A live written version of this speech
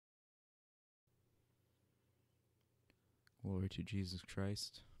Glory to Jesus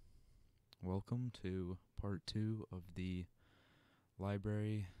Christ. Welcome to part 2 of the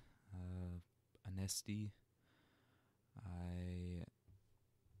library, Anesti. I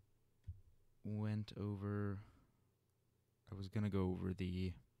was going to go over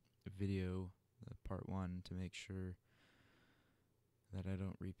the video, the part 1, to make sure that I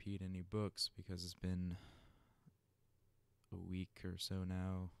don't repeat any books, because it's been a week or so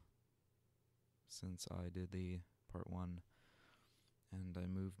now since I did the part 1, and I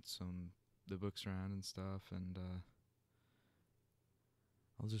moved the books around and stuff, and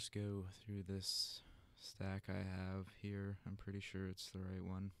I'll just go through this stack I have here. I'm pretty sure it's the right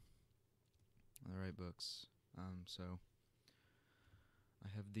one, the right books. So I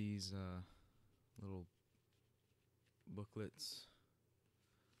have these little booklets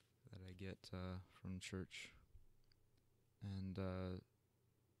that I get from church, and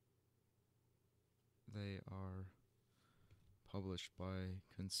they are published by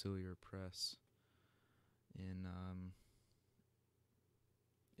Conciliar Press in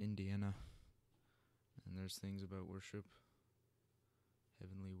Indiana, and there's things about worship,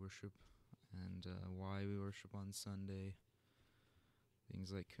 heavenly worship, and why we worship on Sunday,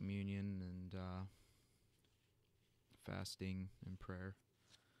 things like communion and fasting and prayer.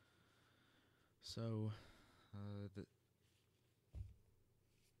 So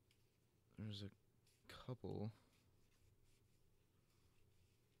there's a couple.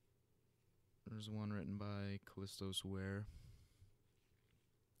 There's one written by Callistos Ware,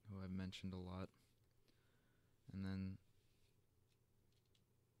 who I've mentioned a lot, and then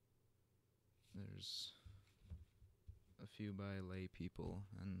there's a few by lay people,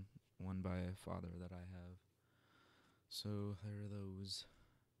 and one by a father that I have. So there are those.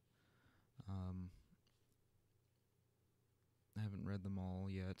 I haven't read them all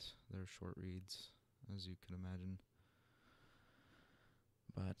yet. They're short reads, as you can imagine.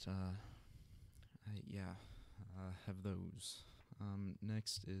 But I have those.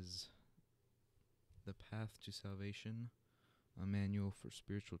 Next is The Path to Salvation, a Manual for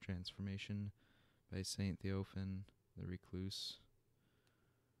Spiritual Transformation by Saint Theophan the Recluse.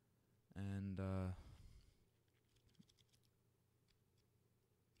 And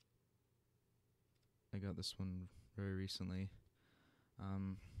I got this one very recently.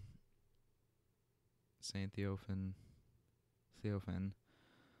 Saint Theophan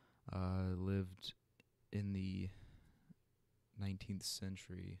lived in the 19th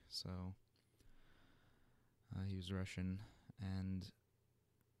century, so he was Russian, and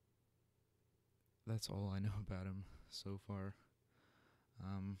that's all I know about him so far.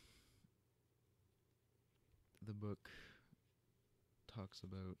 The book talks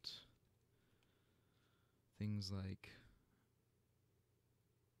about things like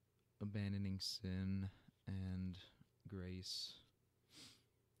abandoning sin and grace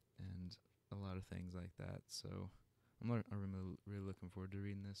and a lot of things like that. So I'm really looking forward to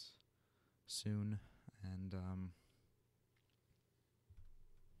reading this soon, and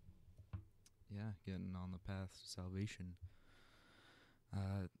getting on the path to salvation.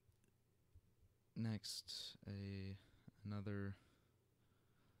 Next, another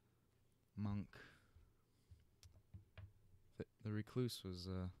monk. The Recluse was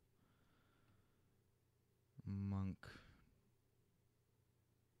a monk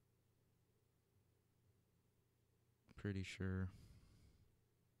pretty sure.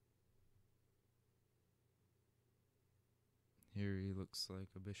 Here he looks like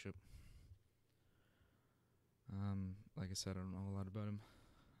a bishop. Like I said, I don't know a lot about him,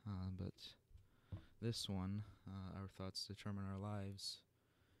 but this one, Our Thoughts Determine Our Lives,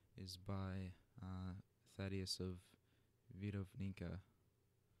 is by Thaddeus of Vidovnica,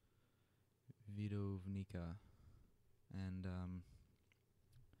 and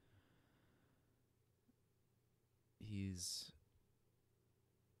he's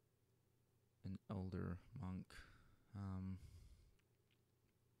an elder monk.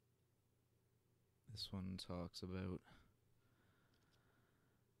 This one talks about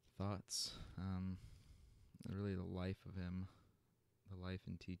thoughts, really the life of him, the life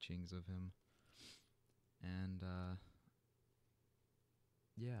and teachings of him, and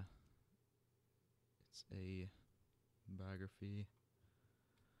it's a biography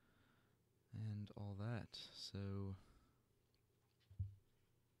and all that. So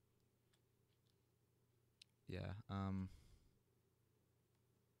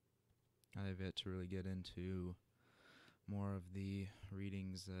I have yet to really get into more of the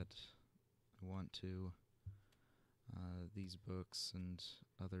readings that I want to, these books and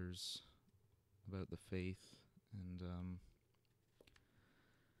others about the faith, and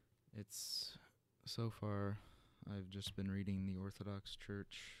it's so far I've just been reading The Orthodox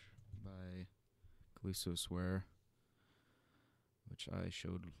Church by Calusos Ware, which I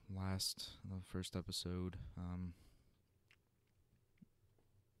showed the first episode.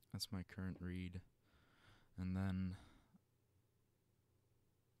 That's my current read. And then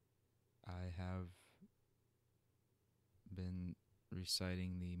I have been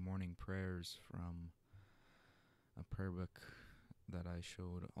reciting the morning prayers from a prayer book that I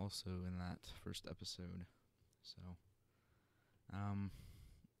showed also in that first episode. So,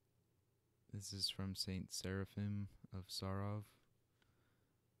 this is from Saint Seraphim of Sarov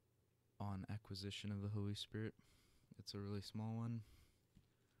on acquisition of the Holy Spirit. It's a really small one,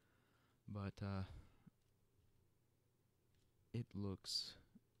 but it looks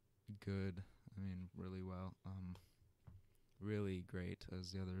good. I mean, really well. Really great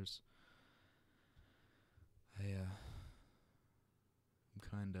as the others. I'm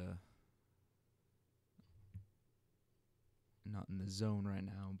kind of not in the zone right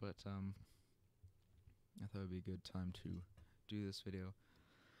now, but I thought it would be a good time to do this video.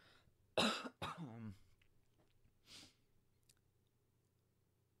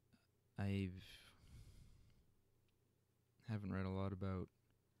 I haven't read a lot about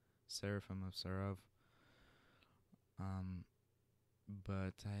Seraphim of Sarov,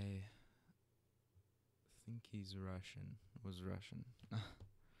 but I think he's Russian. Was Russian.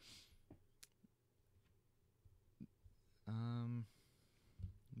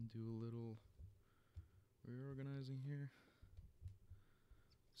 Do a little reorganizing here.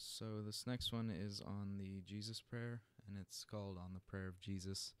 So this next one is on the Jesus prayer, and it's called On the Prayer of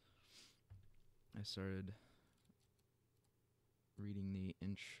Jesus. I started reading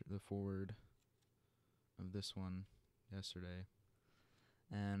the foreword of this one yesterday,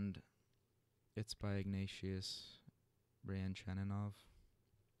 and it's by Ignatius Bryanchaninov,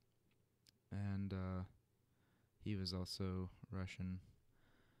 and he was also Russian.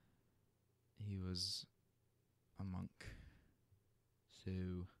 He was a monk, so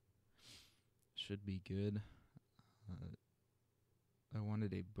should be good. I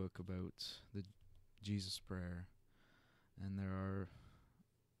wanted a book about the Jesus prayer, and there are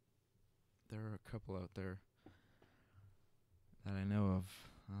a couple out there that I know of.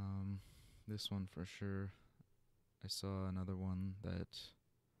 This one for sure. I saw another one that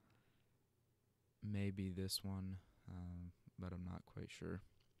may be this one, but I'm not quite sure.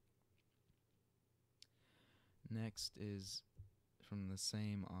 Next is from the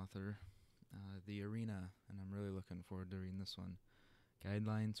same author, The Arena, and I'm really looking forward to reading this one.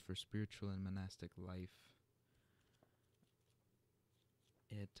 Guidelines for Spiritual and Monastic Life.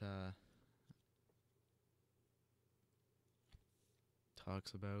 It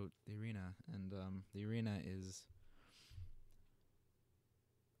talks about the arena, and the arena is,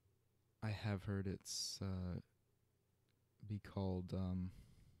 I have heard it's be called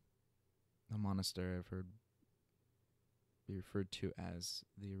a monastery. I've heard be referred to as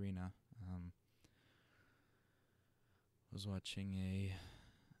the arena. I was watching a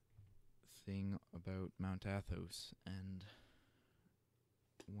thing about Mount Athos, and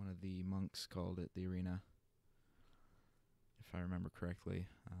one of the monks called it the arena, if I remember correctly.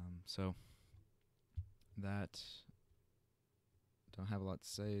 So that, don't have a lot to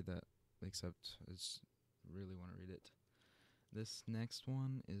say that, except I just really want to read it. This next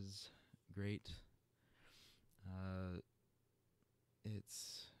one is great.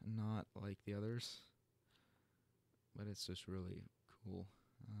 It's not like the others, but it's just really cool.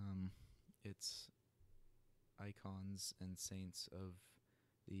 It's icons and saints of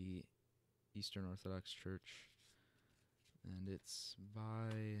the Eastern Orthodox Church, and it's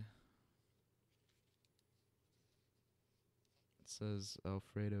by, it says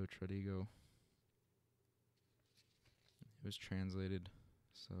Alfredo Tradigo. It was translated,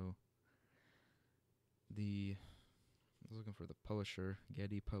 so I was looking for the publisher,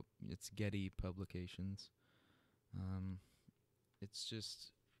 it's Getty Publications. It's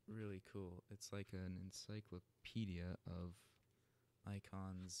just really cool. It's like an encyclopedia of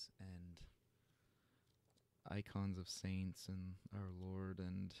icons of saints and our Lord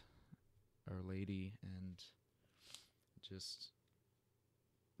and Our Lady, and just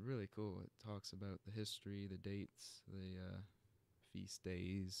really cool. It talks about the history, the dates, the feast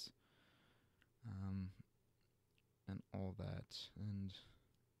days, and all that. And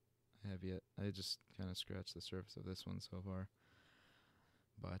I just kind of scratched the surface of this one so far.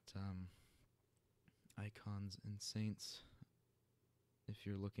 But icons and saints, if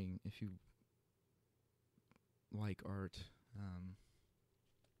you like art,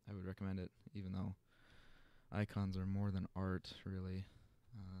 I would recommend it, even though icons are more than art, really.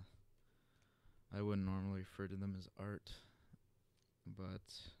 I I wouldn't normally refer to them as art, but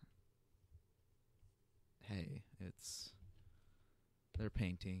hey, they're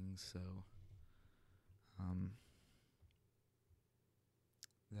paintings, so um,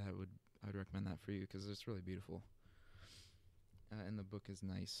 I'd recommend that for you because it's really beautiful, and the book is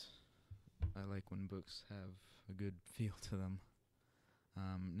nice. I like when books have a good feel to them.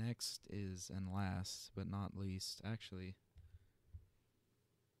 Next is, and last but not least, actually,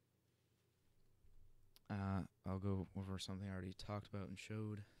 I'll go over something I already talked about and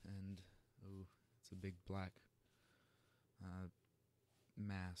showed, and it's a big black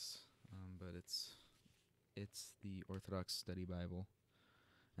mass, but it's the Orthodox Study Bible,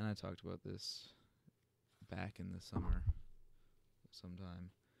 and I talked about this back in the summer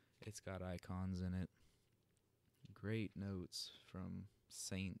sometime. It's got icons in it, great notes from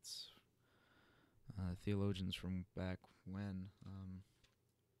saints, theologians from back when. I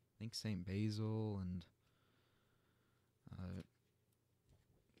think Saint Basil and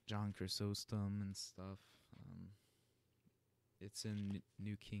John Chrysostom and stuff. It's in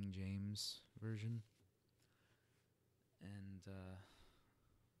New King James Version, and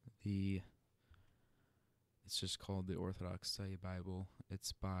it's just called the Orthodox Study Bible.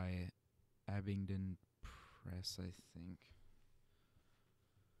 It's by Abingdon Press, I think.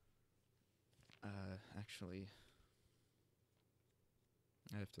 Actually,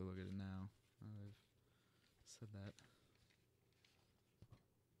 I have to look at it now. I've said that.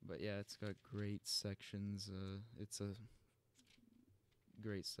 But yeah, it's got great sections. It's a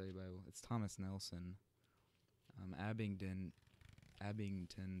great study Bible. It's Thomas Nelson. Abingdon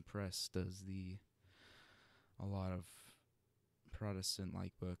Press does a lot of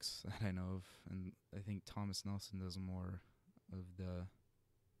Protestant-like books that I know of, and I think Thomas Nelson does more of the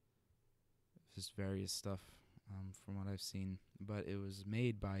just various stuff from what I've seen. But it was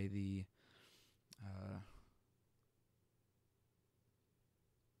made by the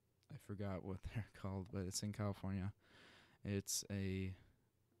I forgot what they're called, but it's in California. It's a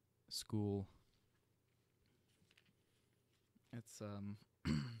school. It's I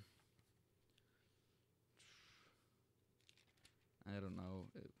don't know.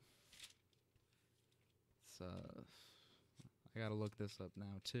 It's I gotta look this up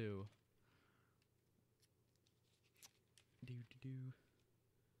now too.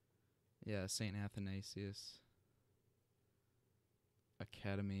 Yeah, St. Athanasius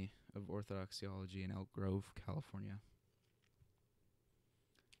Academy of Orthodox Theology in Elk Grove, California.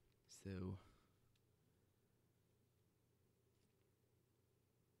 So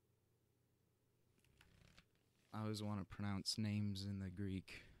I always want to pronounce names in the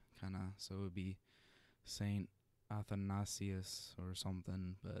Greek, kind of, so it would be Saint Athanasius or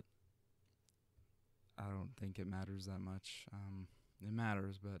something, but I don't think it matters that much. It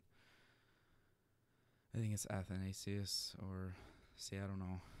matters, but I think it's Athanasius, or, see, I don't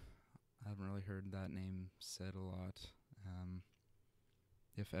know. I haven't really heard that name said a lot,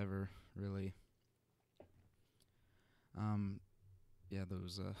 if ever, really. Yeah,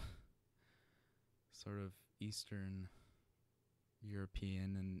 those sort of Eastern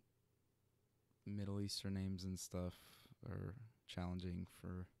European and Middle Eastern names and stuff are challenging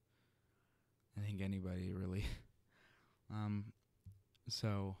for, I think, anybody, really.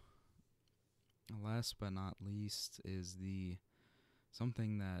 So, last but not least is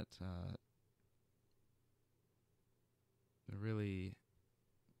something that really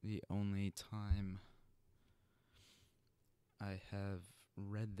the only time I have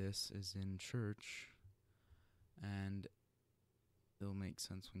read this is in church, and it'll make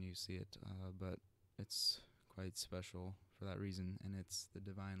sense when you see it, but it's quite special for that reason, and it's the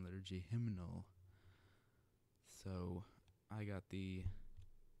Divine Liturgy hymnal. So I got the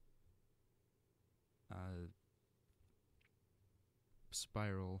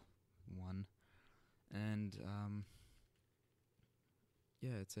spiral one, and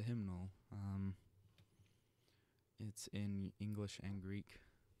yeah, it's a hymnal. It's in English and Greek,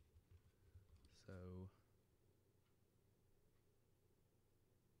 so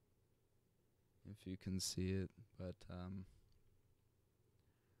if you can see it, but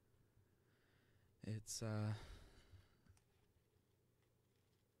it's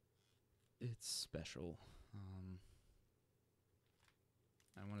special.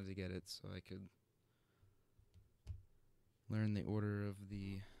 I wanted to get it so I could learn the order of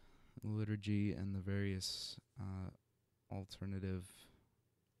the liturgy and the various alternate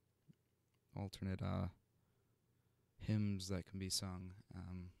hymns that can be sung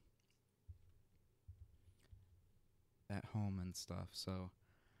at home and stuff. So,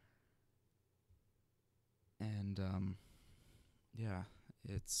 and yeah,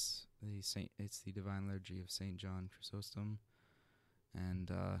 it's It's the Divine Liturgy of Saint John Chrysostom,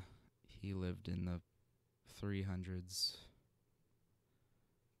 and he lived in the 300s,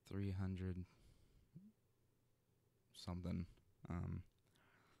 300 something,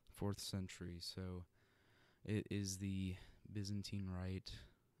 4th century. So it is the Byzantine Rite.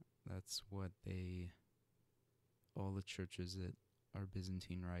 That's what all the churches that are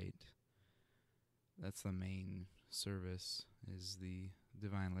Byzantine Rite, that's the main service, is the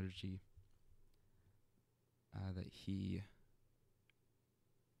Divine Liturgy that he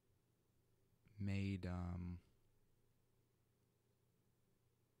made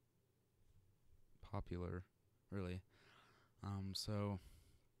popular, really. So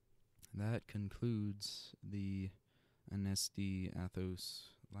that concludes the Anesti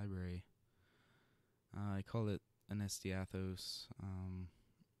Athos library. I call it Anesti Athos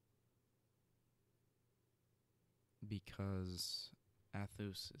because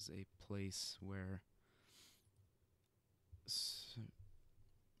Athos is a place where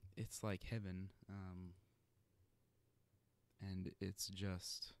it's like heaven, and it's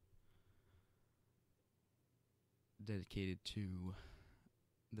just dedicated to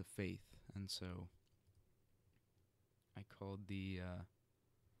the faith. And so I called the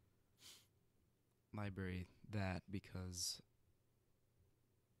library that because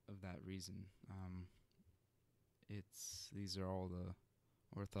of that reason. These are all the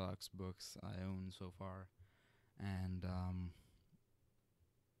Orthodox books I own so far, and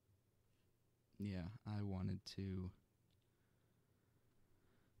yeah, I want to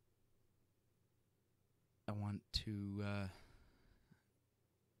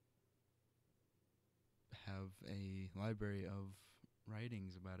have a library of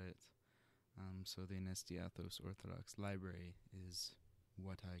writings about it. So the Anesti Athos Orthodox Library is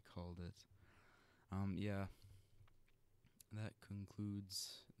what I called it. Yeah, that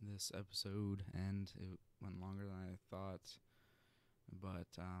concludes this episode, and it went longer than I thought, but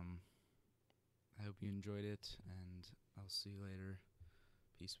I hope you enjoyed it, and I'll see you later.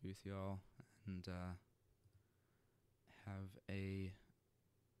 Peace be with y'all, and have a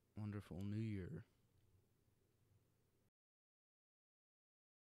wonderful new year.